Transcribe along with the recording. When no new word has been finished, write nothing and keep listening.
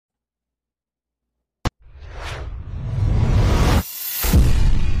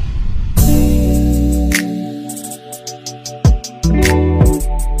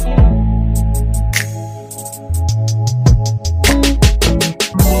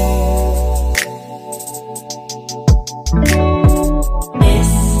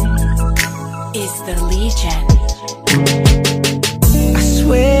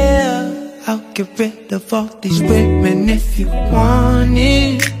fuck these women if you want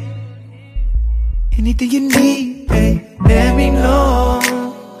it. Anything you need, babe, let me know.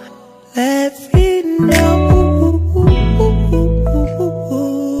 Let me know.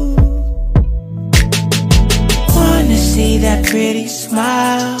 Wanna see that pretty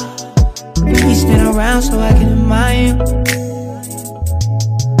smile. Please spin around so I can admire.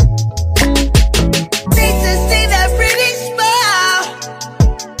 Need to see that pretty smile.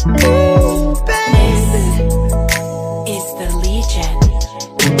 Ooh, baby. It's the Legion.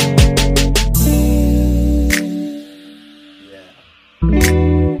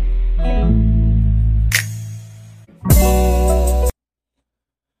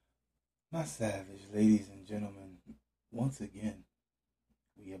 My savage ladies and gentlemen, once again,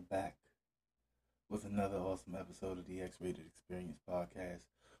 we are back with another awesome episode of the X-Rated Experience Podcast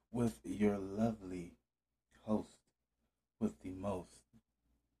with your lovely host with the most,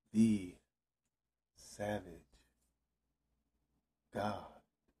 the savage God.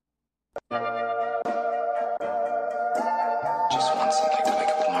 Just one second to wake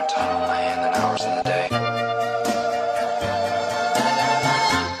up with more time on my hand than hours in the day.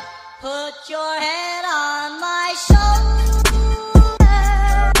 Put your head on my shoulder,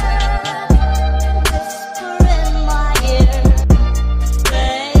 whisper in my ear,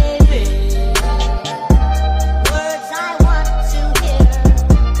 baby, words I want to hear.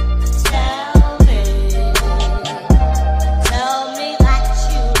 Tell me that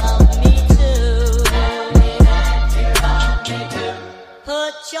you love me too.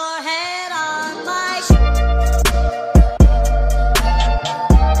 Put your head on my shoulder.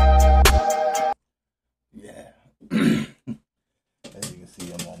 Yeah. As you can see,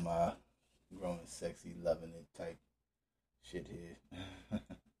 I'm on my growing sexy, loving it type shit here.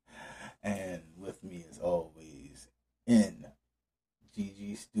 And with me, as always, in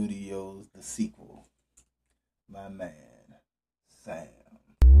GG Studios, the sequel, my man, Sam.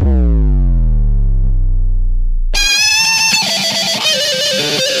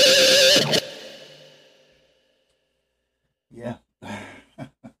 Yeah.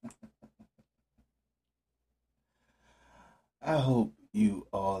 I hope you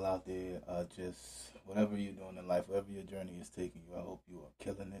all out there are just, whatever you're doing in life, whatever your journey is taking you, I hope you are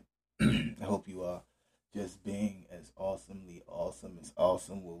killing it. I hope you are just being as awesomely awesome as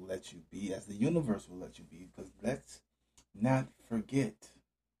awesome will let you be, as the universe will let you be. Because let's not forget,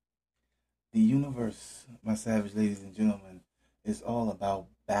 the universe, my savage ladies and gentlemen, is all about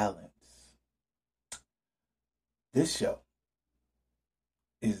balance. This show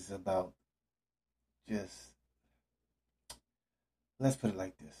is about just, let's put it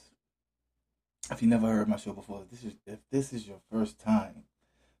like this. If you never heard my show before, if this is your first time,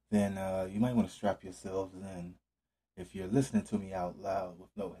 then you might want to strap yourselves in. If you're listening to me out loud with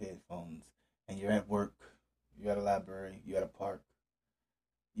no headphones and you're at work, you're at a library, you're at a park,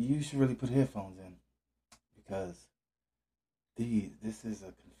 you should really put headphones in, because this is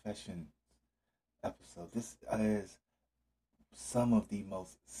a confession episode. This is some of the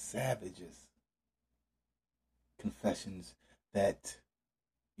most savagest confessions that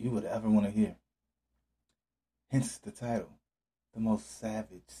you would ever want to hear. Hence the title, The Most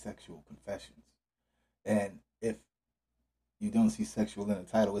Savage Sexual Confessions. And if you don't see sexual in the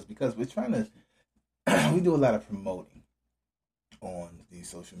title, it's because we're trying to, we do a lot of promoting on these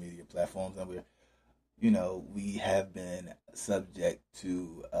social media platforms, and we have been subject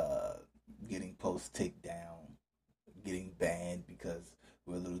to getting posts taken down, getting banned because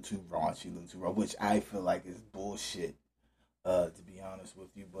we're a little too raunchy, a little too raw, which I feel like is bullshit. To be honest with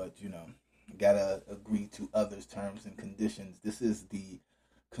you, but gotta agree to others' terms and conditions. This is the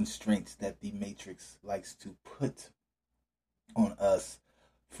constraints that the Matrix likes to put on us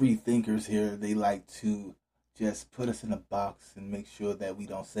free thinkers here. They like to just put us in a box and make sure that we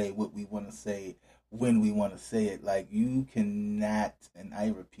don't say what we want to say when we want to say it. Like, you cannot, and I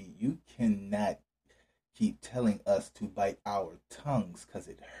repeat, you cannot keep telling us to bite our tongues because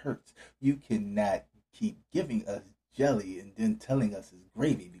it hurts. You cannot keep giving us jelly and then telling us it's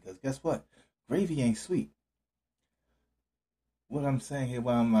gravy, because guess what? Gravy ain't sweet. What I'm saying here,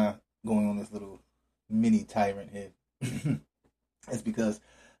 why am I going on this little mini tyrant here? It's because,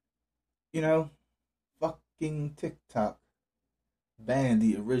 fucking TikTok banned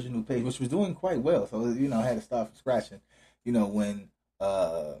the original page, which was doing quite well. So, I had to start from scratching. When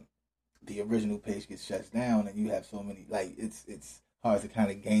the original page gets shut down and you have so many, like, it's hard to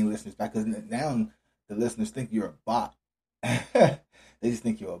kind of gain listeners back, because now the listeners think you're a bot. They just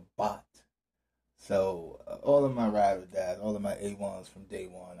think you're a bot. So all of my ride or dies, all of my A1s from day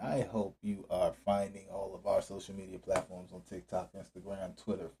one, I hope you are finding all of our social media platforms on TikTok, Instagram,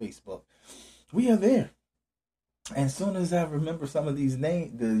 Twitter, Facebook. We are there. And as soon as I remember some of these the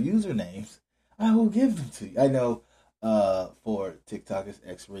usernames, I will give them to you. I know for TikTok it's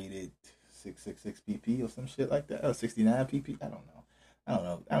X-rated 666 pp or some shit like that. Or 69 pp. I don't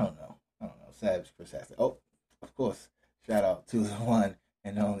know. Savage Chris has it. Oh, of course. Shout out to the one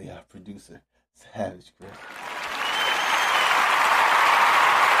and only our producer, Savage Chris.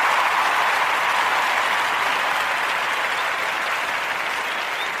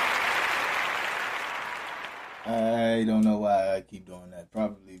 I don't know why I keep doing that.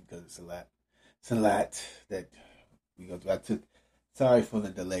 Probably because it's a lot. It's a lot that we go through. Sorry for the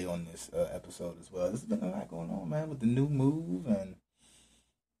delay on this episode as well. There's been a lot going on, man, with the new move and,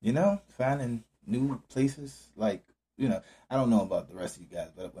 finding new places. Like, I don't know about the rest of you guys,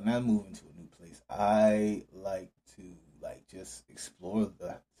 but when I move into a new place, I like to just explore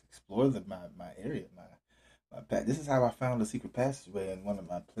my area, my path. This is how I found the secret passageway in one of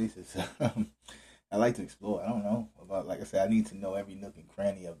my places. I like to explore. I don't know about, like I said, I need to know every nook and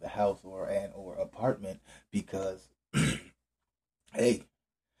cranny of the house or apartment because, hey,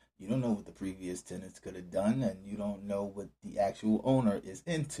 you don't know what the previous tenants could have done, and you don't know what the actual owner is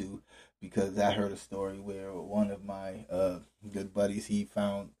into. Because I heard a story where one of my good buddies, he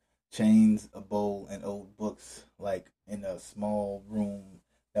found chains, a bowl, and old books like in a small room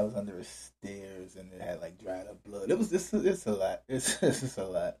that was under his stairs, and it had like dried up blood. It's a lot. It's just a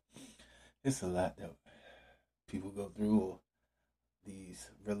lot. It's a lot that people go through, or these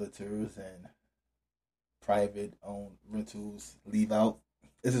realtors and private owned rentals leave out.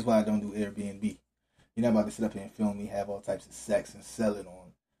 This is why I don't do Airbnb. You're not about to sit up here and film me have all types of sex and sell it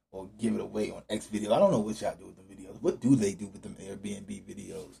on or give it away on X video. I don't know what y'all do with the videos. What do they do with them Airbnb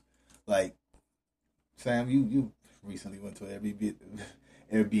videos? Like, Sam, you recently went to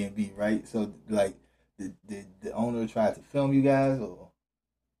Airbnb, right? So, like, did the owner try to film you guys, or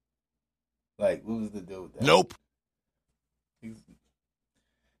like, what was the deal with that? Nope.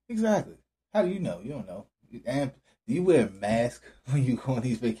 Exactly. How do you know? You don't know. And do you wear a mask when you go on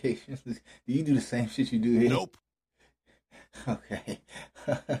these vacations? Do you do the same shit you do here? Nope. Okay.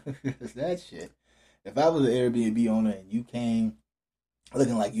 It's that shit. If I was an Airbnb owner and you came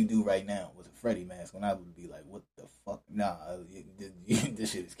looking like you do right now with a Freddy mask on, I would be like, what the fuck? Nah,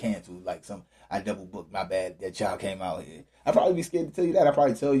 this shit is canceled. Like, I double booked, my bad, that y'all came out here. I'd probably be scared to tell you that. I'd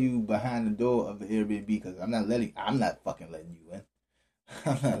probably tell you behind the door of the Airbnb because I'm not fucking letting you in.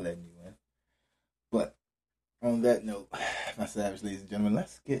 I'm not letting you in. But on that note, my savage ladies and gentlemen,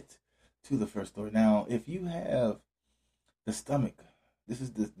 let's get to the first story. Now, if you have the stomach, this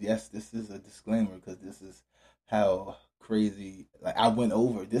is a disclaimer because this is how crazy, like, I went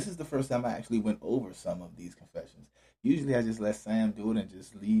over. This is the first time I actually went over some of these confessions. Usually I just let Sam do it and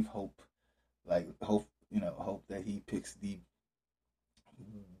just leave hope that he picks the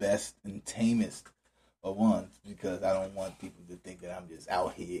best and tamest of ones, because I don't want people to think that I'm just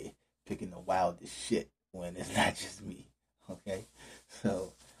out here picking the wildest shit when it's not just me. Okay?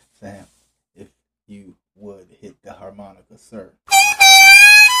 So, Sam, if you would hit the harmonica, sir.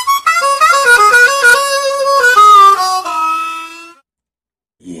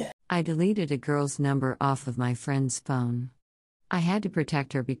 Yeah. I deleted a girl's number off of my friend's phone. I had to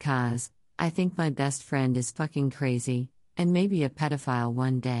protect her because I think my best friend is fucking crazy, and maybe a pedophile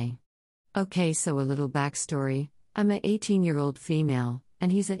one day. Okay, so a little backstory. I'm an 18-year-old female,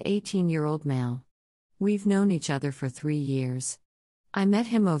 and he's an 18-year-old male. We've known each other for 3 years. I met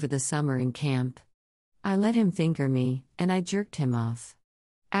him over the summer in camp. I let him finger me, and I jerked him off.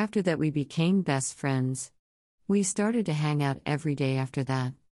 After that, we became best friends. We started to hang out every day after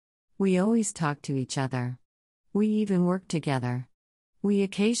that. We always talked to each other. We even worked together. We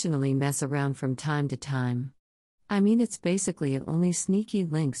occasionally mess around from time to time. I mean, it's basically only sneaky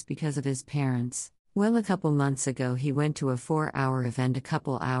links because of his parents. Well, a couple months ago he went to a 4-hour event a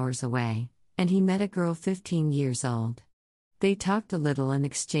couple hours away, and he met a girl 15 years old. They talked a little and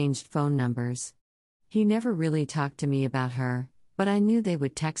exchanged phone numbers. He never really talked to me about her, but I knew they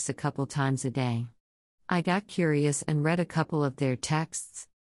would text a couple times a day. I got curious and read a couple of their texts.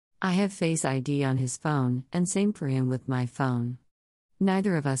 I have Face ID on his phone, and same for him with my phone.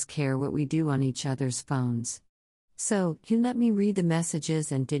 Neither of us care what we do on each other's phones. So, he let me read the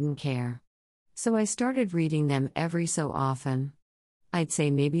messages and didn't care. So I started reading them every so often. I'd say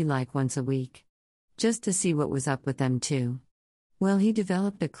maybe like once a week. Just to see what was up with them too. Well, he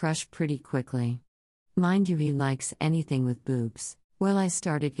developed a crush pretty quickly. Mind you, he likes anything with boobs. Well, I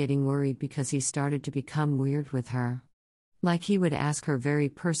started getting worried because he started to become weird with her. Like, he would ask her very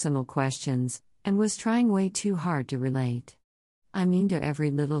personal questions, and was trying way too hard to relate. I mean, to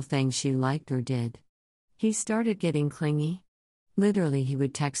every little thing she liked or did. He started getting clingy. Literally, he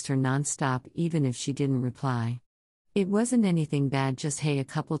would text her nonstop even if she didn't reply. It wasn't anything bad, just hey a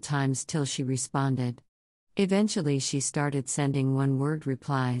couple times till she responded. Eventually she started sending one-word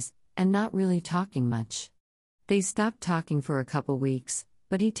replies, and not really talking much. They stopped talking for a couple weeks,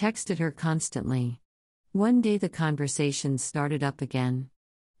 but he texted her constantly. One day the conversation started up again.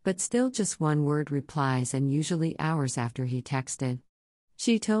 But still just one-word replies and usually hours after he texted.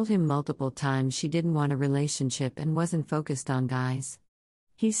 She told him multiple times she didn't want a relationship and wasn't focused on guys.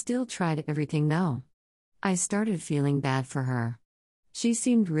 He still tried everything though. I started feeling bad for her. She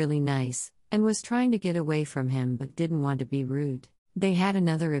seemed really nice, and was trying to get away from him but didn't want to be rude. They had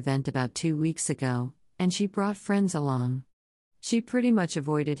another event about 2 weeks ago, and she brought friends along. She pretty much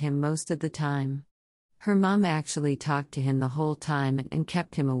avoided him most of the time. Her mom actually talked to him the whole time and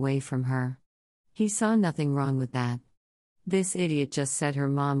kept him away from her. He saw nothing wrong with that. This idiot just said her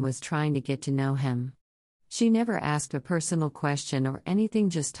mom was trying to get to know him. She never asked a personal question or anything,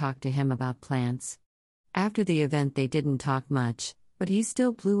 just talked to him about plants. After the event they didn't talk much, but he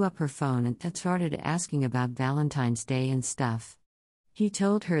still blew up her phone and started asking about Valentine's Day and stuff. He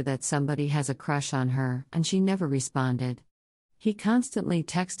told her that somebody has a crush on her, and she never responded. He constantly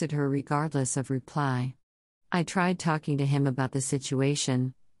texted her regardless of reply. I tried talking to him about the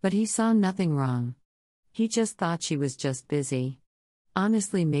situation, but he saw nothing wrong. He just thought she was just busy.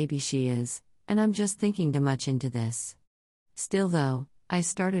 Honestly, maybe she is, and I'm just thinking too much into this. Still though, I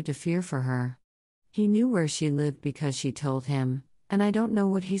started to fear for her. He knew where she lived because she told him, and I don't know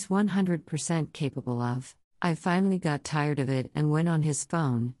what he's 100% capable of. I finally got tired of it and went on his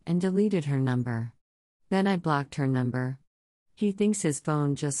phone and deleted her number. Then I blocked her number. He thinks his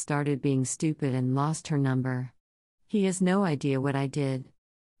phone just started being stupid and lost her number. He has no idea what I did.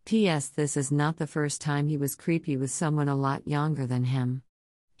 P.S. This is not the first time he was creepy with someone a lot younger than him.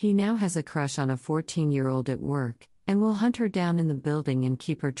 He now has a crush on a 14-year-old at work, and will hunt her down in the building and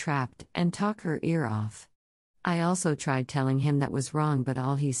keep her trapped and talk her ear off. I also tried telling him that was wrong, but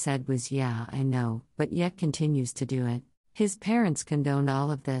all he said was yeah, I know, but yet continues to do it. His parents condoned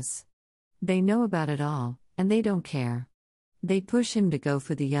all of this. They know about it all, and they don't care. They push him to go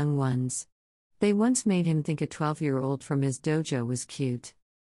for the young ones. They once made him think a 12-year-old from his dojo was cute.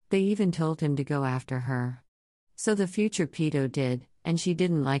 They even told him to go after her. So the future pedo did, and she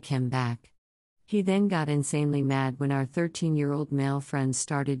didn't like him back. He then got insanely mad when our 13-year-old male friends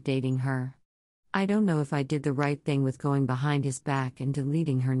started dating her. I don't know if I did the right thing with going behind his back and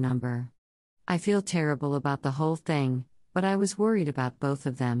deleting her number. I feel terrible about the whole thing, but I was worried about both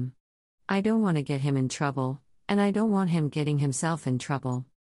of them. I don't want to get him in trouble, and I don't want him getting himself in trouble.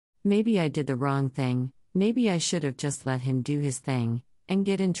 Maybe I did the wrong thing, maybe I should have just let him do his thing, and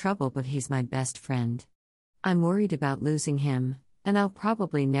get in trouble, but he's my best friend. I'm worried about losing him, and I'll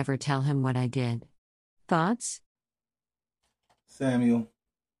probably never tell him what I did. Thoughts? Samuel,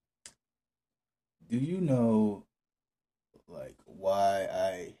 do you know, why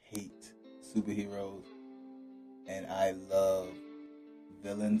I hate superheroes and I love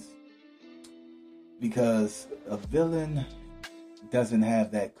villains? Because a villain doesn't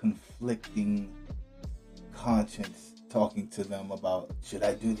have that conflicting conscience talking to them about, should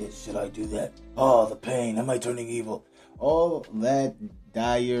I do this, should I do that? Oh, the pain, am I turning evil? All that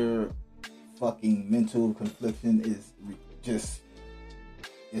dire fucking mental confliction is just,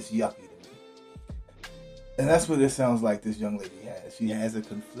 it's yucky to me. And that's what it sounds like this young lady has. She has a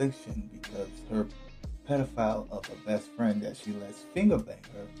confliction because her pedophile of her best friend that she lets finger bang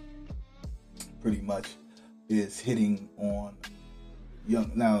her pretty much is hitting on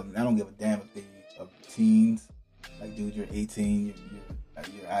young. Now, I don't give a damn if they are teens. Like, dude, you're 18.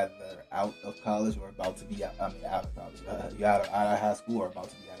 You're either out of college or about to be out of college. You're out of high school or about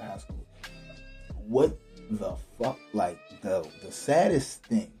to be out of high school. What the fuck? Like, the saddest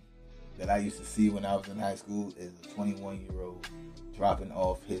thing that I used to see when I was in high school is a 21-year-old dropping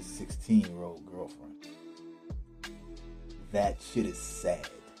off his 16-year-old girlfriend. That shit is sad.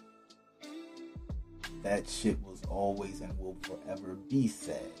 That shit was always and will forever be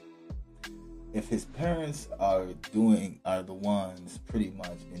sad. If his parents are the ones pretty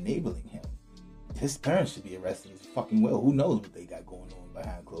much enabling him, his parents should be arrested as fucking well. Who knows what they got going on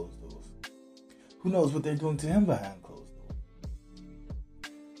behind closed doors? Who knows what they're doing to him behind closed doors?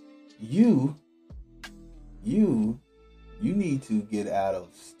 You need to get out of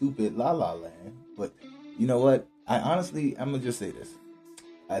stupid la la land. But you know what? I'm gonna just say this.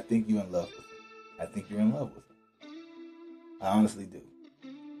 I think you're in love with him. I think you're in love with him. I honestly do.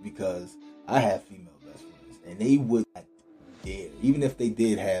 Because I have female best friends, and they would not dare, even if they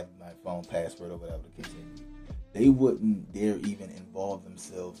did have my phone password or whatever the case may be, they wouldn't dare even involve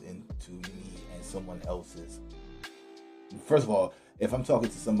themselves into me and someone else's. First of all, if I'm talking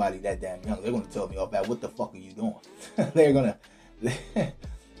to somebody that damn young, they're gonna tell me off bad. What the fuck are you doing? They're gonna.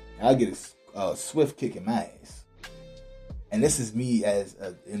 I'll get a swift kick in my ass. And this is me as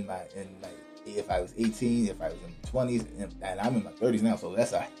in my if I was 18, if I was in my 20s, and I'm in my 30s now, so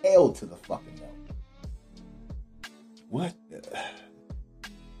that's a hell to the fucking no. What?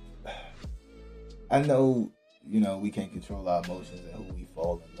 I know, we can't control our emotions and who we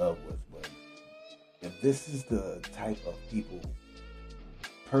fall in love with, but if this is the type of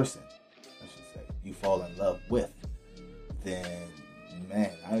person, I should say, you fall in love with, then,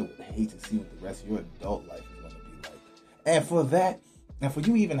 man, I would hate to see what the rest of your adult life is going to be like. And for that, and for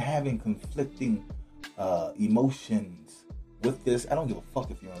you even having conflicting emotions with this, I don't give a fuck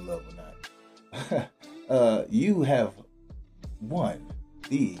if you're in love or not. You have won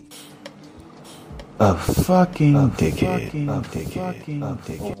the fucking dickhead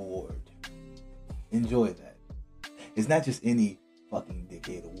award. Enjoy that. It's not just any fucking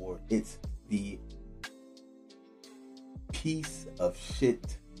dickhead award. It's the piece of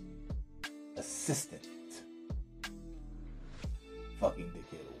shit assistant fucking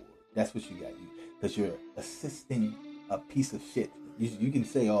dickhead award. That's what you got, because you're assisting a piece of shit. You can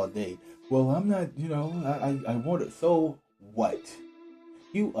say all day, well, I'm not, I want it. So what?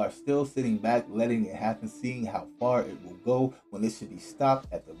 You are still sitting back, letting it happen, seeing how far it will go when it should be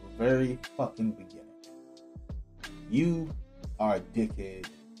stopped at the very fucking beginning. You are a dickhead.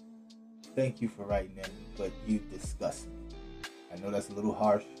 Thank you for writing in, but you disgust me. I know that's a little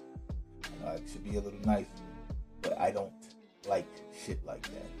harsh. I know I should be a little nice, but I don't like shit like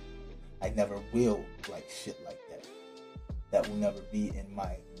that. I never will like shit like that. That will never be in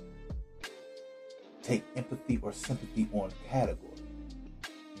my take empathy or sympathy on category.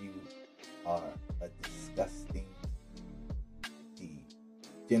 You are a disgusting,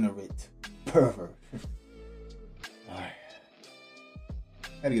 degenerate pervert. Alright.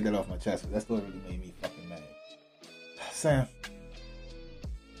 I had to get that off my chest, but that story really made me fucking mad. Sam.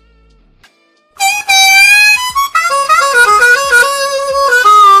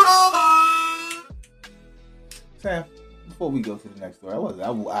 Sam, before we go to the next story,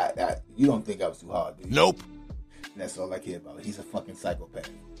 you don't think I was too hard, do you? Nope. That's all I care about. He's a fucking psychopath.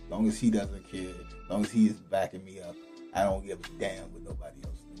 As long as he doesn't care, as long as he is backing me up, I don't give a damn what nobody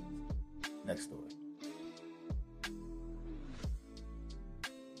else thinks. Next story.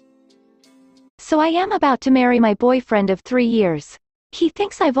 So I am about to marry my boyfriend of 3 years. He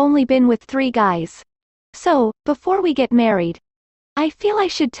thinks I've only been with 3 guys. So, before we get married, I feel I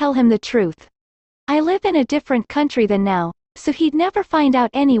should tell him the truth. I live in a different country than now, so he'd never find out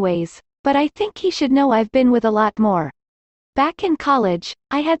anyways, but I think he should know I've been with a lot more. Back in college,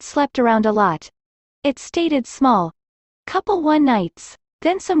 I had slept around a lot. It stated small. Couple one nights,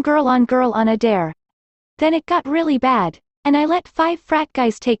 then some girl on a dare. Then it got really bad, and I let 5 frat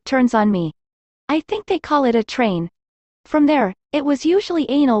guys take turns on me. I think they call it a train. From there, it was usually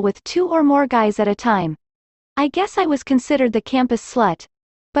anal with 2 or more guys at a time. I guess I was considered the campus slut.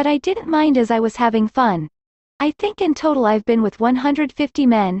 But I didn't mind as I was having fun. I think in total I've been with 150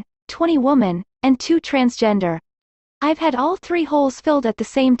 men, 20 women, and 2 transgender. I've had all 3 holes filled at the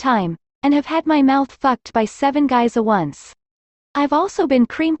same time, and have had my mouth fucked by 7 guys at once. I've also been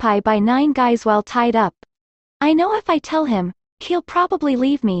cream pie by 9 guys while tied up. I know if I tell him, he'll probably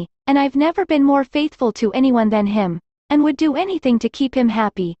leave me, and I've never been more faithful to anyone than him, and would do anything to keep him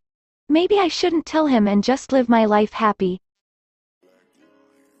happy. Maybe I shouldn't tell him and just live my life happy.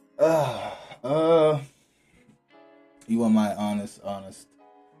 You want my honest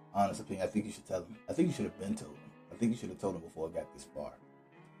opinion? I think you should tell him. I think you should have been told him. I think you should have told him before it got this far.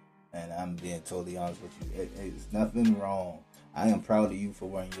 And I'm being totally honest with you. There's nothing wrong. I am proud of you for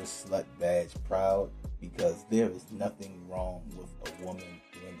wearing your slut badge. Proud, because there is nothing wrong with a woman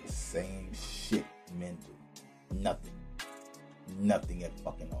doing the same shit men do. Nothing. Nothing at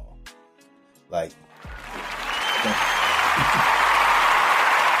fucking all. Like,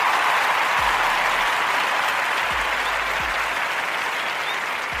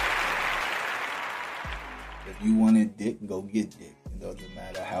 if you wanted dick, go get dick. It doesn't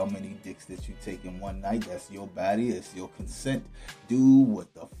matter how many dicks that you take in one night. That's your body. It's your consent. Do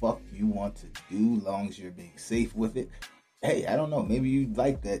what the fuck you want to do, as long as you're being safe with it. Hey, I don't know. Maybe you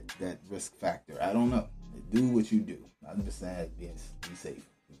like that risk factor. I don't know. Do what you do. I'm just saying, be safe,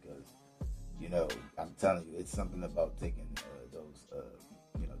 because I'm telling you, it's something about taking those,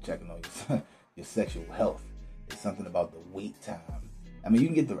 checking on your sexual health. It's something about the wait time. I mean, you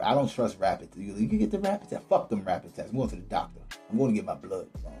can get I don't trust rapid. You can get the rapid test. Fuck them rapid tests. I'm going to the doctor. I'm going to get my blood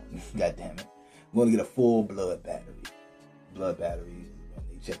drawn. God damn it. I'm going to get a full blood battery. Blood battery, and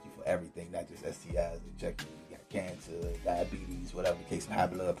they check you for everything, not just STIs. They check you. You got cancer, diabetes, whatever the case, high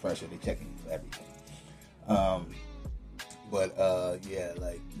blood pressure. They checking you for everything. Yeah,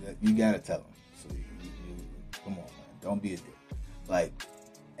 like you gotta tell them. So you come on, man, don't be a dick. Like,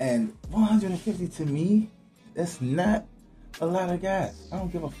 and 150 to me, that's not a lot of guys. I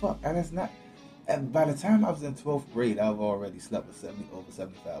don't give a fuck. That's not. And by the time I was in 12th grade, I've already slept with over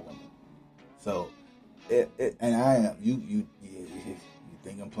 75 women. So, and I am. You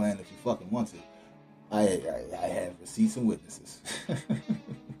think I'm playing if you fucking want to. I have receipts and witnesses.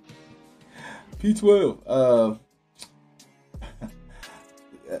 P12.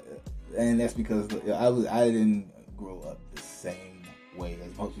 And that's because I didn't grow up the same way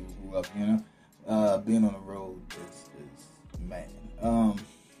as most people grew up. You know, being on the road is man.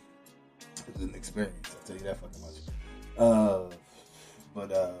 It's an experience. I'll tell you that fucking much.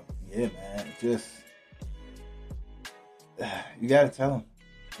 Yeah, man. Just you gotta tell them.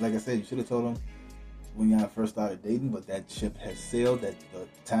 Like I said, you should have told them when y'all first started dating, but that ship has sailed. That the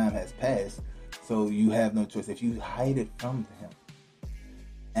time has passed, so you have no choice. If you hide it from him,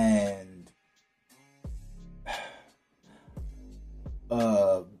 and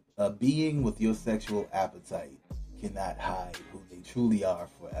a being with your sexual appetite cannot hide who they truly are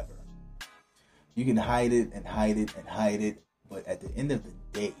forever. You can hide it and hide it and hide it, but at the end of the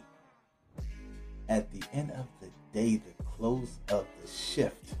day, the close of the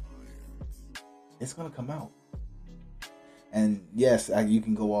shift, it's gonna come out. And yes, you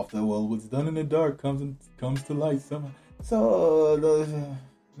can go off the what's done in the dark comes to light somehow. So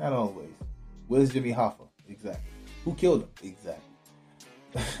not always. Where's Jimmy Hoffa? Exactly. Who killed him? Exactly.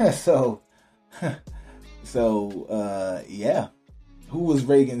 Yeah. Who was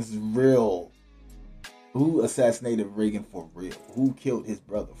Reagan's real? Who assassinated Reagan for real? Who killed his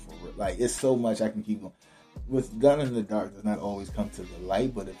brother for real? Like, it's so much I can keep going. What's done in the dark does not always come to the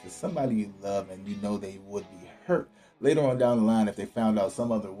light, but if it's somebody you love and you know they would be hurt later on down the line if they found out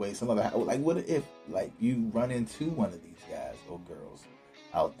some other way, like, what if, like, you run into one of these guys or girls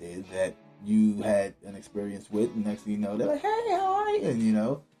out there that you had an experience with, and next thing you know, they're like, hey, how are you? And, you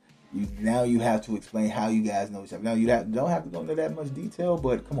know, you have to explain how you guys know each other. Now, don't have to go into that much detail,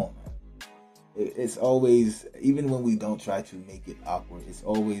 but come on, man. It's always, even when we don't try to make it awkward, we're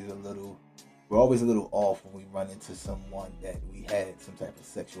always a little off when we run into someone that we had some type of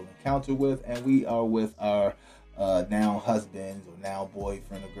sexual encounter with, and we are with our now husbands or now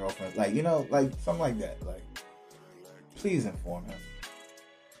boyfriend or girlfriend, like, you know, like something like that. Like, please inform him,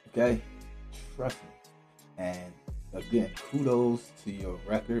 okay? Trust me. And again, kudos to your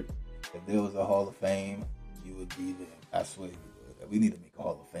record. If there was a Hall of Fame, you would be there. I swear you would. We need to make a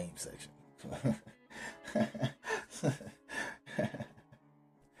Hall of Fame section.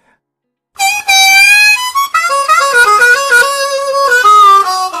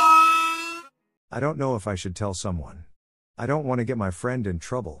 I don't know if I should tell someone. I don't want to get my friend in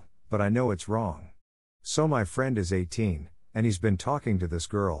trouble, but I know it's wrong. So my friend is 18, and he's been talking to this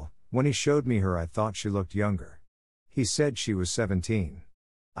girl. When he showed me her, I thought she looked younger. He said she was 17.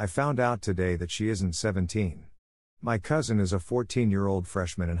 I found out today that she isn't 17. My cousin is a 14-year-old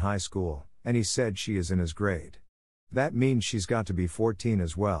freshman in high school, and he said she is in his grade. That means she's got to be 14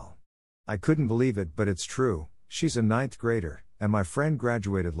 as well. I couldn't believe it, but it's true. She's a 9th grader, and my friend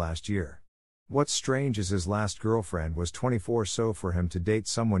graduated last year. What's strange is his last girlfriend was 24, so for him to date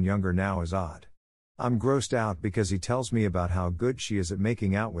someone younger now is odd. I'm grossed out because he tells me about how good she is at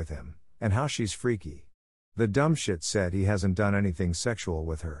making out with him, and how she's freaky. The dumb shit said he hasn't done anything sexual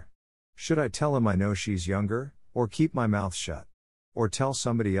with her. Should I tell him I know she's younger, or keep my mouth shut? Or tell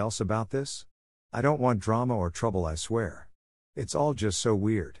somebody else about this? I don't want drama or trouble, I swear. It's all just so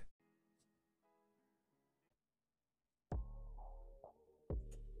weird.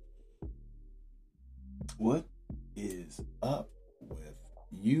 What is up with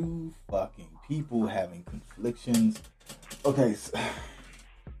you fucking people having conflictions? Okay,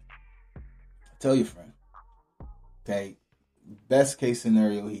 tell your friend. Okay, best case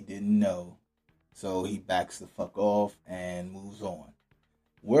scenario, he didn't know, so he backs the fuck off and moves on.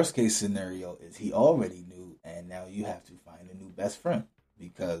 Worst case scenario is he already knew, and now you have to find a new best friend,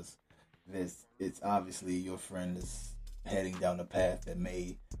 because it's obviously your friend is heading down a path that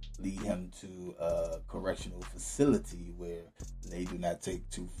may lead him to a correctional facility where they do not take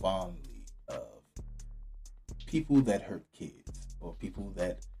too fondly of people that hurt kids or people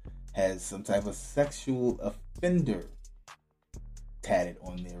that has some type of sexual offender tatted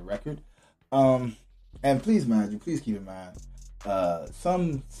on their record. And please keep in mind,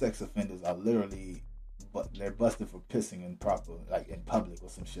 some sex offenders are literally, but they're busted for pissing in public or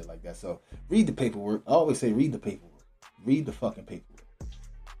some shit like that. So read the paperwork. I always say read the paperwork. Read the fucking paperwork.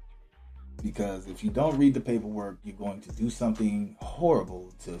 Because if you don't read the paperwork, you're going to do something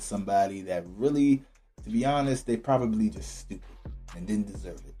horrible to somebody that really, to be honest, they probably just stupid and didn't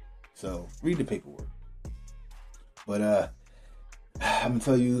deserve it. So read the paperwork. But I'm gonna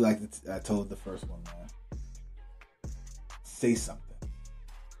tell you, like I told the first one, man. Say something.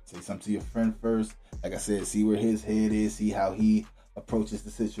 Say something to your friend first. Like I said, see where his head is, see how he approaches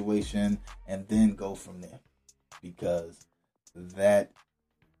the situation, and then go from there. Because that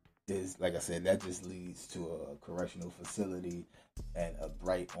is, like I said, that just leads to a correctional facility and a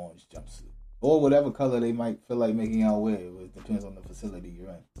bright orange jumpsuit. Or whatever color they might feel like making y'all wear. It depends on the facility you're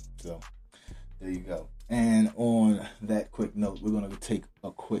in. So, there you go. And on that quick note, we're going to take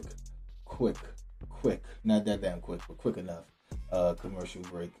a quick, not that damn quick, but quick enough, commercial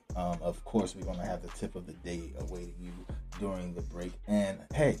break. Of course, we're going to have the tip of the day awaiting you during the break. And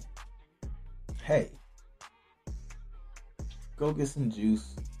hey, go get some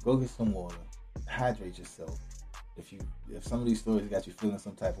juice, go get some water, hydrate yourself. If some of these stories got you feeling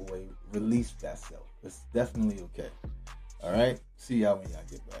some type of way, release that self. It's definitely okay. All right? See y'all when y'all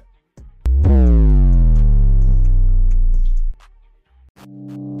get back.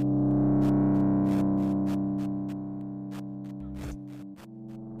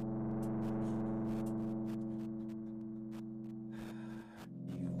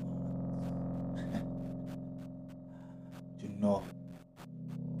 You know,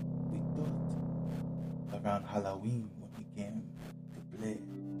 we thought around Halloween when we came to play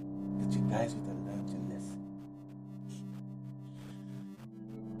that you guys would have learned your lesson.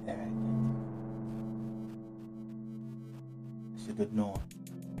 Alright, I should have known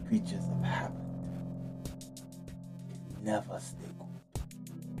creatures of habit can never stay good.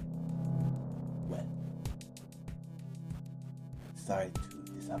 Well, sorry to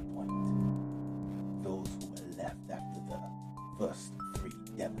disappoint those who were left after the first 3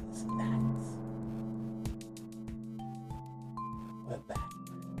 devil's nights. We're back.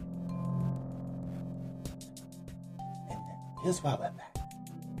 And here's why we're back.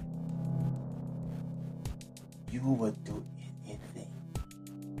 You would do anything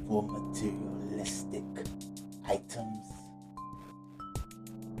for materialistic items.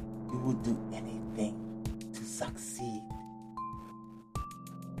 You would do anything to succeed.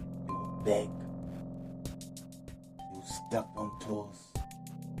 You will beg. You step on toes.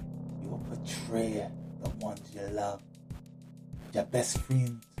 You will betray the ones you love. Your best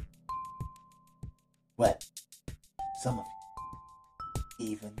friends. Well, some of you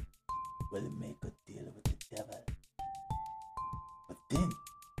even will make a deal with the devil. But then,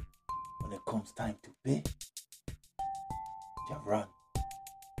 when it comes time to pay, you run.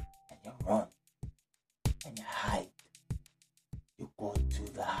 And you run. And you hide. You go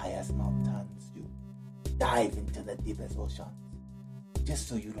to the highest mountains. You dive into the deepest oceans. Just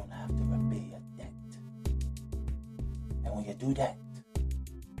so you don't have to repay your debt. And when you do that,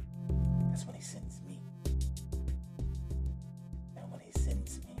 that's when he sends me. And when he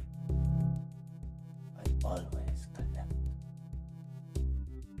sends me, I always collect.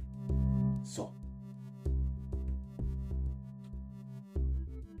 So,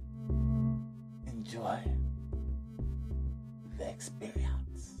 enjoy the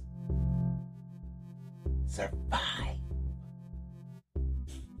experience. Survive.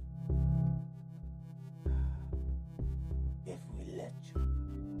 If we let you.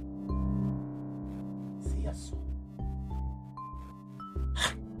 See us soon.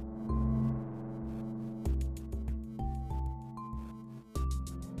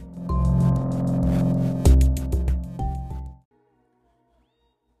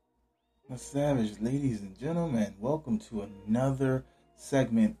 The Savage, ladies and gentlemen, welcome to another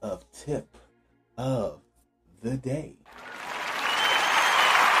segment of Tip of the Day.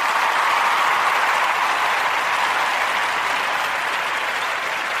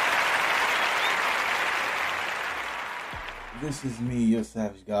 This is me, your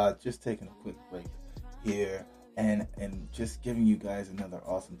Savage God, just taking a quick break here and just giving you guys another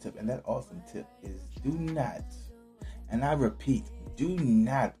awesome tip. And that awesome tip is do not, and I repeat, do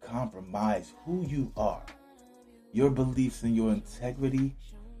not compromise who you are, your beliefs and your integrity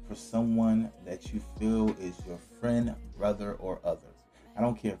for someone that you feel is your friend, brother, or other. I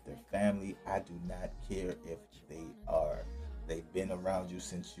don't care if they're family. I do not care if they've been around you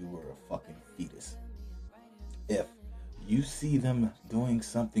since you were a fucking fetus. If you see them doing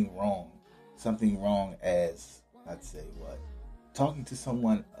something wrong as, I'd say what? Talking to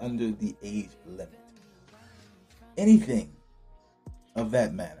someone under the age limit. Anything of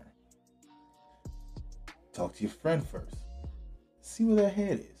that manner. Talk to your friend first. See where their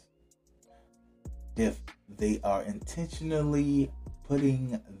head is. If they are intentionally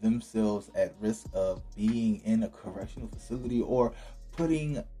putting themselves at risk of being in a correctional facility, or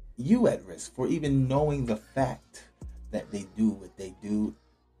putting you at risk for even knowing the fact that they do what they do.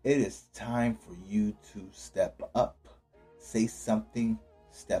 It is time for you to step up, say something,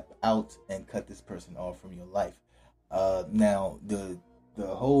 step out, and cut this person off from your life. Now, the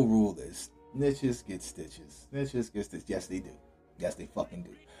whole rule is snitches get stitches. Snitches get stitches. Yes, they do. Yes, they fucking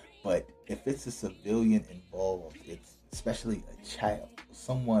do. But if it's a civilian involved, it's especially a child,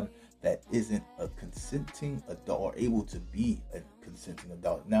 someone that isn't a consenting adult or able to be a consenting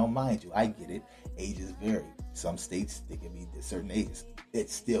adult. Now, mind you, I get it. Ages vary. Some states, they can be at certain ages.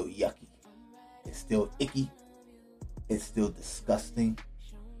 It's still yucky. It's still icky. It's still disgusting.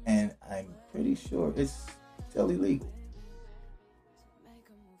 And I'm pretty sure it's still illegal.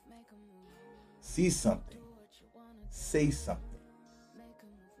 See something. Say something.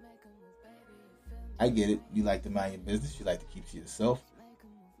 I get it. You like to mind your business. You like to keep to yourself.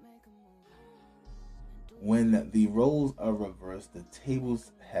 When the roles are reversed, the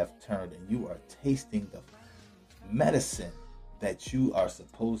tables have turned, and you are tasting the medicine that you are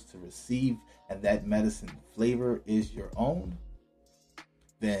supposed to receive, and that medicine flavor is your own,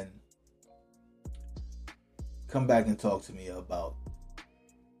 then come back and talk to me about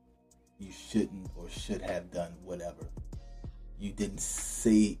you shouldn't or should have done whatever. You didn't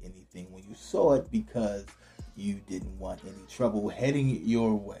say anything when you saw it because you didn't want any trouble heading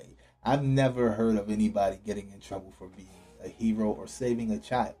your way. I've never heard of anybody getting in trouble for being a hero or saving a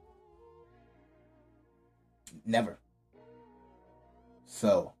child. Never.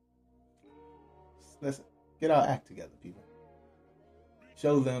 So, let's get our act together, people.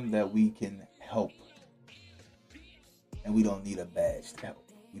 Show them that we can help. And we don't need a badge to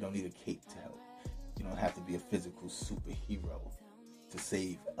help. We don't need a cape to help. You don't have to be a physical superhero to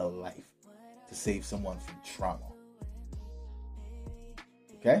save a life, to save someone from trauma.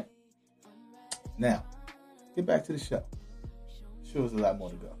 Okay? Now, get back to the show. The show has a lot more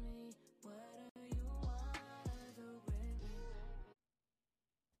to go.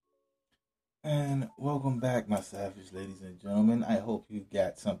 And welcome back, my savage ladies and gentlemen. I hope you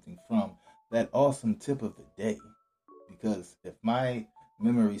got something from that awesome tip of the day. Because if my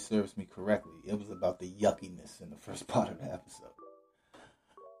memory serves me correctly, it was about the yuckiness in the first part of the episode.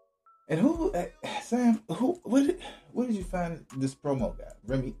 And Sam, where did you find this promo guy?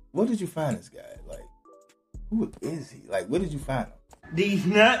 Remy, where did you find this guy? Like, who is he? Like, where did you find him? These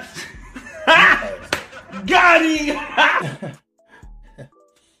nuts. Got him.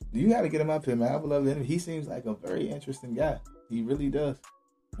 You got to get him up here, man. I would love to. He seems like a very interesting guy. He really does.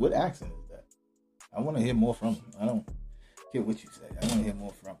 What accent is that? I want to hear more from him. I don't care what you say. I want to hear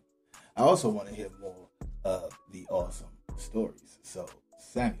more from him. I also want to hear more of the awesome stories. So,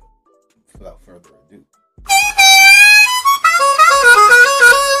 Samuel, without further ado.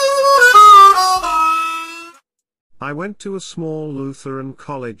 I went to a small Lutheran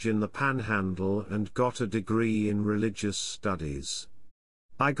college in the Panhandle and got a degree in religious studies.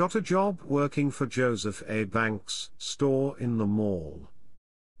 I got a job working for Joseph A. Banks' store in the mall.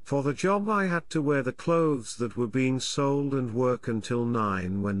 For the job I had to wear the clothes that were being sold and work until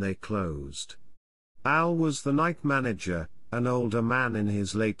 9 when they closed. Al was the night manager, an older man in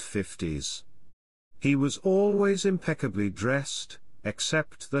his late 50s. He was always impeccably dressed,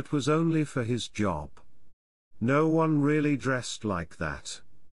 except that was only for his job. No one really dressed like that.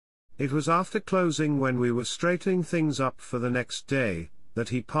 It was after closing, when we were straightening things up for the next day, that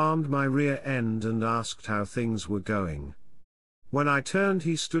he palmed my rear end and asked how things were going. When I turned,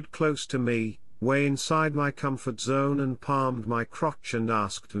 he stood close to me, way inside my comfort zone, and palmed my crotch and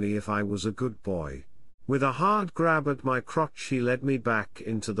asked me if I was a good boy. With a hard grab at my crotch, he led me back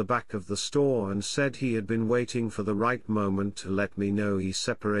into the back of the store and said he had been waiting for the right moment to let me know he's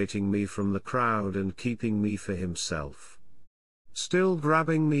separating me from the crowd and keeping me for himself. Still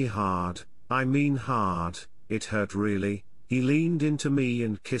grabbing me hard, I mean hard, it hurt really, he leaned into me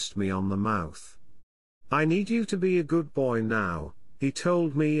and kissed me on the mouth. "I need you to be a good boy now," he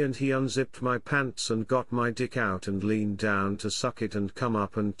told me, and he unzipped my pants and got my dick out and leaned down to suck it and come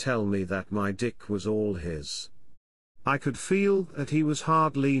up and tell me that my dick was all his. I could feel that he was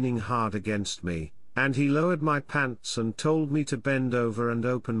leaning hard against me, and he lowered my pants and told me to bend over and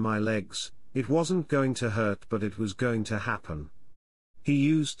open my legs. It wasn't going to hurt, but it was going to happen. He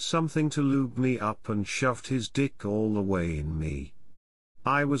used something to lube me up and shoved his dick all the way in me.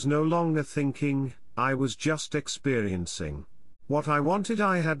 I was no longer thinking, I was just experiencing. What I wanted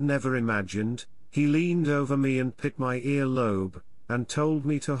I had never imagined. He leaned over me and pit my earlobe, and told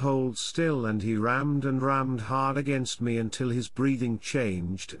me to hold still, and he rammed and rammed hard against me until his breathing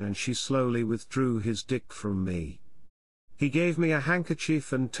changed and she slowly withdrew his dick from me. He gave me a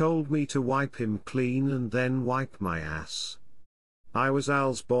handkerchief and told me to wipe him clean and then wipe my ass. I was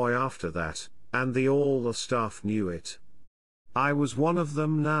Al's boy after that, and all the staff knew it. I was one of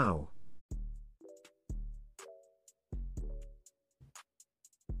them now.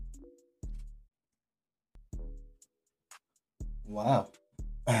 Wow.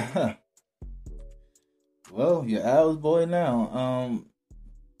 Well, you're Al's boy now.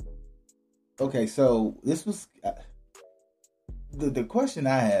 Okay, so this was the question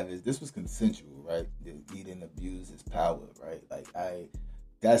I have is, this was consensual, right? He didn't abuse his power, right? Like,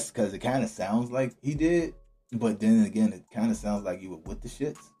 that's because it kind of sounds like he did, but then again, it kind of sounds like you were with the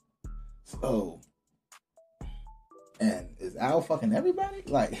shits. So, and is Al fucking everybody?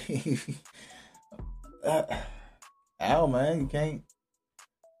 Like, Al, man, you can't.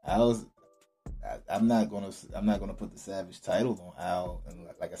 Al's. I'm not gonna put the savage title on Al, and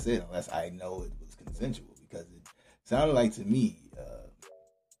like I said, unless I know it was consensual, because it sounded like to me,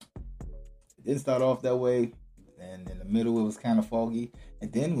 it didn't start off that way, and in the middle it was kind of foggy,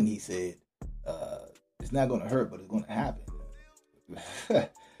 and then when he said, "It's not gonna hurt, but it's gonna happen,"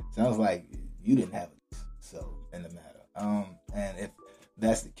 sounds like you didn't have a choice. So in the matter, and if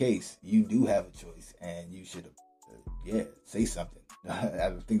that's the case, you do have a choice, and you should, say something.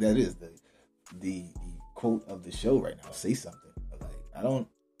 I think that is the quote of the show right now. Say something. Like,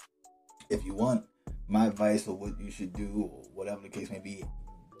 if you want my advice or what you should do or whatever the case may be,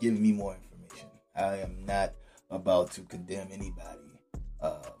 give me more information. I am not about to condemn anybody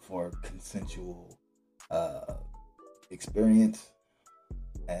for consensual experience,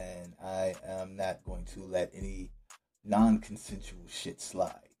 and I am not going to let any non-consensual shit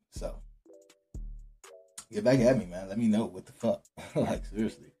slide. So get back at me, man. Let me know what the fuck. Like,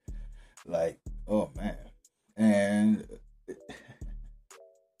 seriously. Like, oh man. And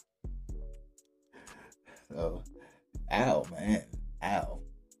so Al, man. Al.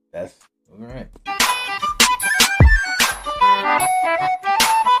 That's all right.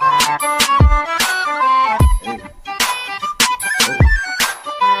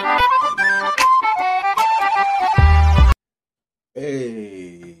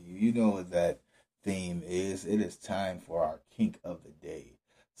 Hey, you know what that theme is. It is time for our kink of the day.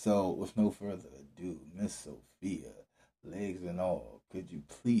 So, with no further ado, Miss Sophia, legs and all, could you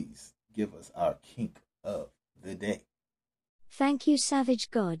please give us our kink of the day? Thank you, Savage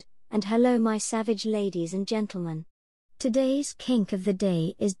God, and hello, my savage ladies and gentlemen. Today's kink of the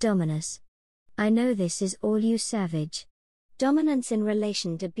day is dominance. I know this is all you savage. Dominance in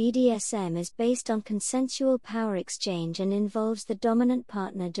relation to BDSM is based on consensual power exchange and involves the dominant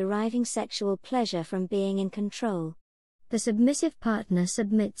partner deriving sexual pleasure from being in control. The submissive partner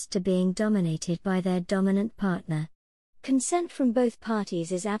submits to being dominated by their dominant partner. Consent from both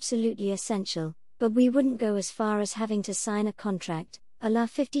parties is absolutely essential, but we wouldn't go as far as having to sign a contract, a la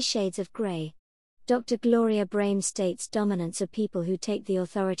 50 Shades of Grey. Dr. Gloria Brame states dominants are people who take the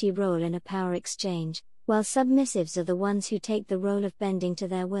authority role in a power exchange, while submissives are the ones who take the role of bending to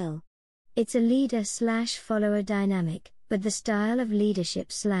their will. It's a leader/follower dynamic, but the style of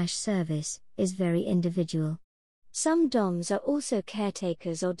leadership/service is very individual. Some doms are also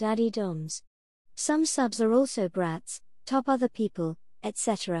caretakers or daddy doms. Some subs are also brats, top other people,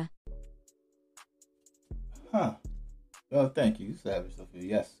 etc. Huh. Well, thank you, Savage Sophia.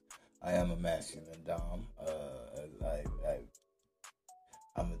 Yes, I am a masculine dom.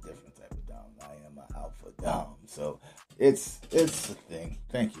 I'm a different type of dom. I am an alpha dom. So it's a thing.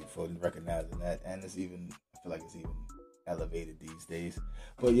 Thank you for recognizing that. And I feel like it's even elevated these days.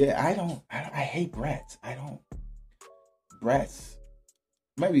 But yeah, I hate brats. Brats.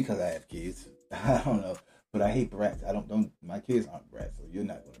 Maybe because I have kids. I don't know. But I hate brats. My kids aren't brats, so you're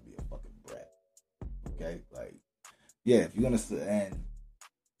not going to be a fucking brat. Okay? Like, yeah, if you're going to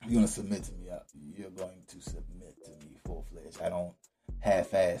submit to me, you're going to submit to me full-fledged. I don't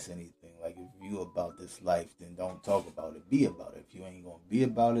half-ass anything. Like, if you about this life, then don't talk about it. Be about it. If you ain't going to be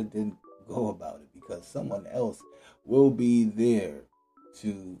about it, then go about it. Because someone else will be there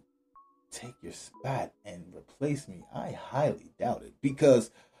to take your spot and replace me. I highly doubt it,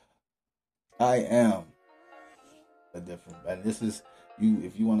 because I am a different, and this is you.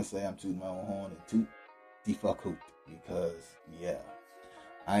 If you want to say I'm tooting my own horn, and toot the fuck hoot, because yeah,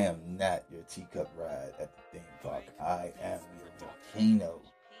 I am not your teacup ride at the theme park. I am your volcano.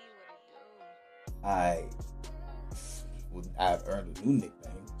 I've earned a new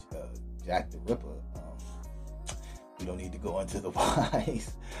nickname, Jack the Ripper. We don't need to go into the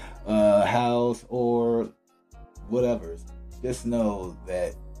whys, house or whatever. Just know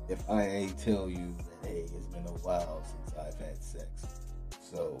that if I tell you that, hey, it's been a while since I've had sex,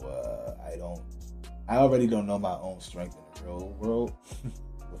 so I already don't know my own strength in real world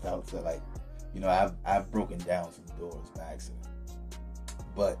without like, I've broken down some doors by accident.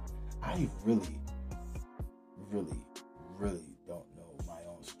 But I really, really, really don't know my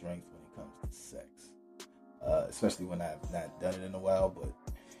own strength when it comes to sex. Especially when I've not done it in a while, but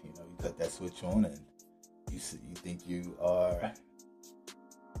you cut that switch on and you think you are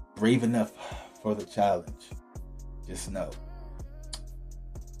brave enough for the challenge. Just know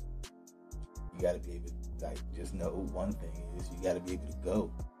you got to be able to, just know one thing is you got to be able to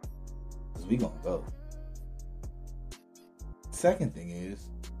go, because we gonna go. Second thing is,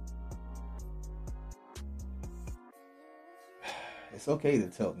 it's okay to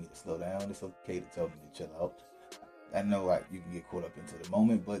tell me to slow down. It's okay to tell me to chill out. I know you can get caught up into the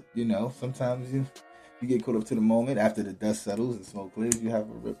moment, but sometimes you get caught up to the moment. After the dust settles and smoke clears, you have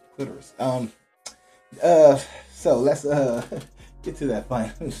a ripped clitoris. So let's get to that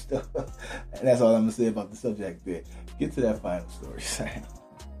final stuff. And that's all I'm gonna say about the subject there. Get to that final story, Sam.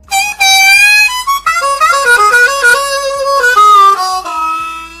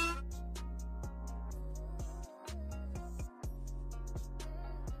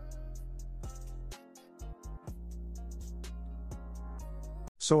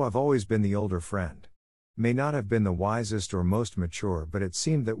 So I've always been the older friend. May not have been the wisest or most mature, but it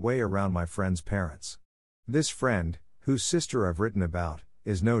seemed that way around my friend's parents. This friend, whose sister I've written about,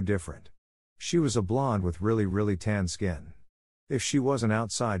 is no different. She was a blonde with really, really tan skin. If she wasn't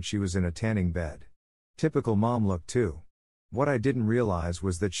outside, she was in a tanning bed. Typical mom look too. What I didn't realize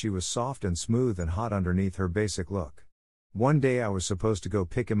was that she was soft and smooth and hot underneath her basic look. One day I was supposed to go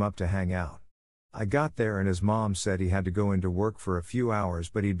pick him up to hang out. I got there and his mom said he had to go into work for a few hours,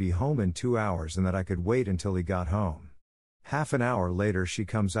 but he'd be home in 2 hours and that I could wait until he got home. Half an hour later she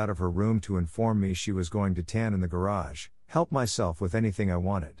comes out of her room to inform me she was going to tan in the garage, help myself with anything I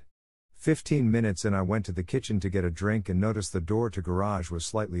wanted. 15 minutes in, I went to the kitchen to get a drink and noticed the door to garage was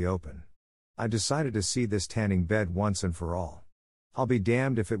slightly open. I decided to see this tanning bed once and for all. I'll be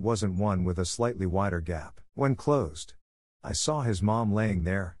damned if it wasn't one with a slightly wider gap. When closed, I saw his mom laying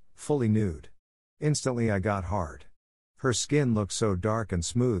there, fully nude. Instantly I got hard. Her skin looked so dark and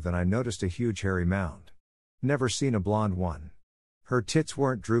smooth and I noticed a huge hairy mound. Never seen a blonde one. Her tits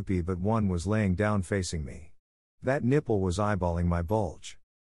weren't droopy, but one was laying down facing me. That nipple was eyeballing my bulge.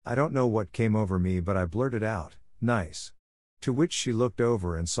 I don't know what came over me, but I blurted out, "Nice." To which she looked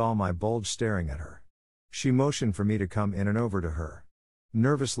over and saw my bulge staring at her. She motioned for me to come in and over to her.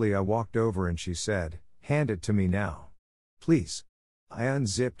 Nervously I walked over and she said, "Hand it to me now. Please." I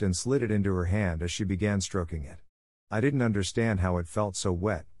unzipped and slid it into her hand as she began stroking it. I didn't understand how it felt so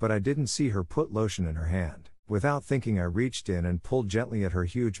wet, but I didn't see her put lotion in her hand. Without thinking I reached in and pulled gently at her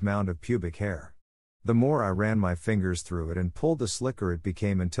huge mound of pubic hair. The more I ran my fingers through it and pulled, the slicker it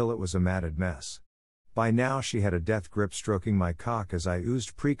became until it was a matted mess. By now she had a death grip stroking my cock as I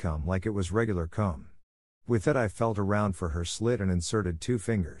oozed pre-cum like it was regular cum. With that I felt around for her slit and inserted 2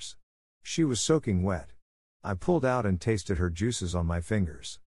 fingers. She was soaking wet. I pulled out and tasted her juices on my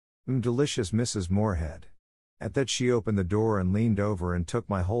fingers. Delicious, Mrs. Moorhead. At that she opened the door and leaned over and took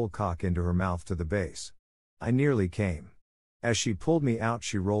my whole cock into her mouth to the base. I nearly came. As she pulled me out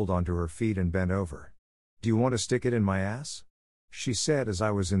she rolled onto her feet and bent over. "Do you want to stick it in my ass?" she said as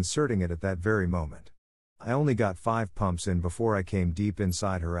I was inserting it at that very moment. I only got 5 pumps in before I came deep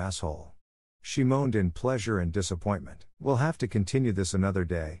inside her asshole. She moaned in pleasure and disappointment. "We'll have to continue this another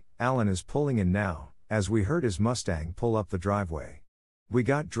day." Alan is pulling in now, as we heard his Mustang pull up the driveway. We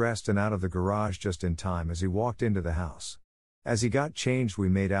got dressed and out of the garage just in time as he walked into the house. As he got changed we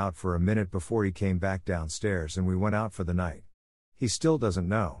made out for a minute before he came back downstairs and we went out for the night. He still doesn't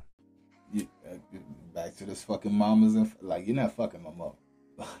know. Back to this fucking mamas and you're not fucking my mother.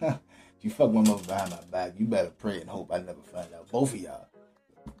 If you fuck my mother behind my back, you better pray and hope I never find out. Both of y'all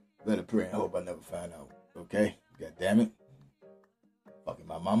better pray and hope I never find out. Okay? God damn it. Fucking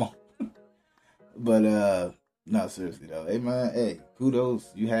my mama. But no, seriously though. Hey man, hey,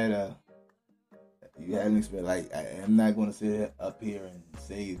 kudos. You had an experience. I am not gonna sit up here and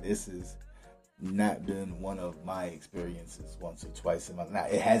say this has not been one of my experiences once or twice in my life. Now,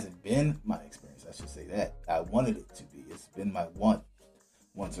 it hasn't been my experience, I should say that. I wanted it to be. It's been my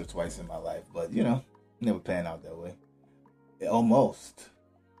once or twice in my life, but never panned out that way. Almost.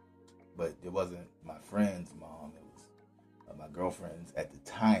 But it wasn't my friend's mom, it was my girlfriend's at the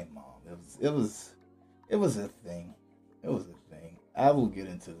time mom. It was a thing. It was a thing. I will get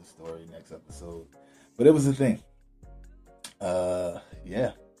into the story next episode. But it was a thing.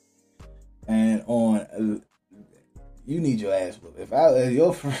 Yeah. And on you need your ass whooped. If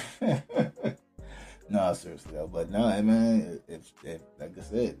your friend no, seriously though. But no, man, if like I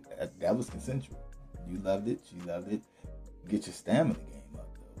said, that was consensual. You loved it, she loved it. Get your stamina game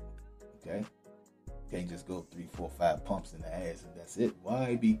up, though. Okay? You can't just go 3, 4, 5 pumps in the ass and that's it.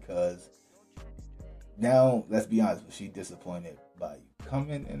 Why? Because now, let's be honest, was she disappointed by you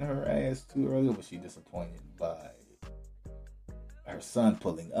coming in her ass too early, or was she disappointed by her son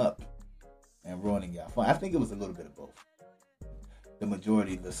pulling up and ruining y'all fun? I think it was a little bit of both. The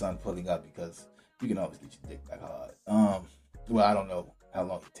majority of the son pulling up, because you can always get your dick back hard. Well, I don't know how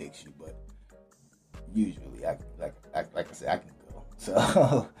long it takes you, but usually, like I said, I can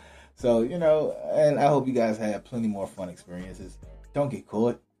go. So and I hope you guys have plenty more fun experiences. Don't get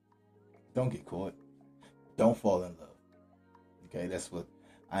caught. Don't fall in love. Okay, that's what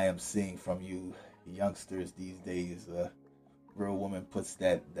I am seeing from you youngsters these days. Real woman puts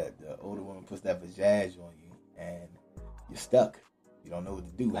the older woman puts that vajaj on you, and you're stuck. You don't know what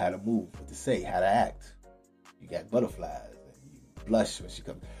to do, how to move, what to say, how to act. You got butterflies, and you blush when she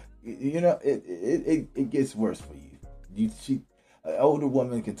comes. It gets worse for you. An older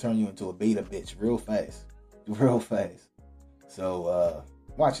woman can turn you into a beta bitch real fast. So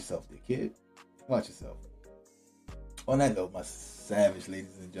watch yourself there, kid. Watch yourself. On that note, my savage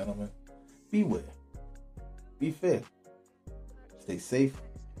ladies and gentlemen, beware. Be fair. Stay safe.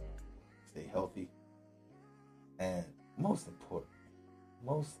 Stay healthy. And most importantly,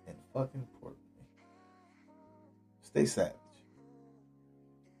 stay savage.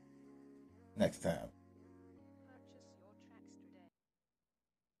 Next time.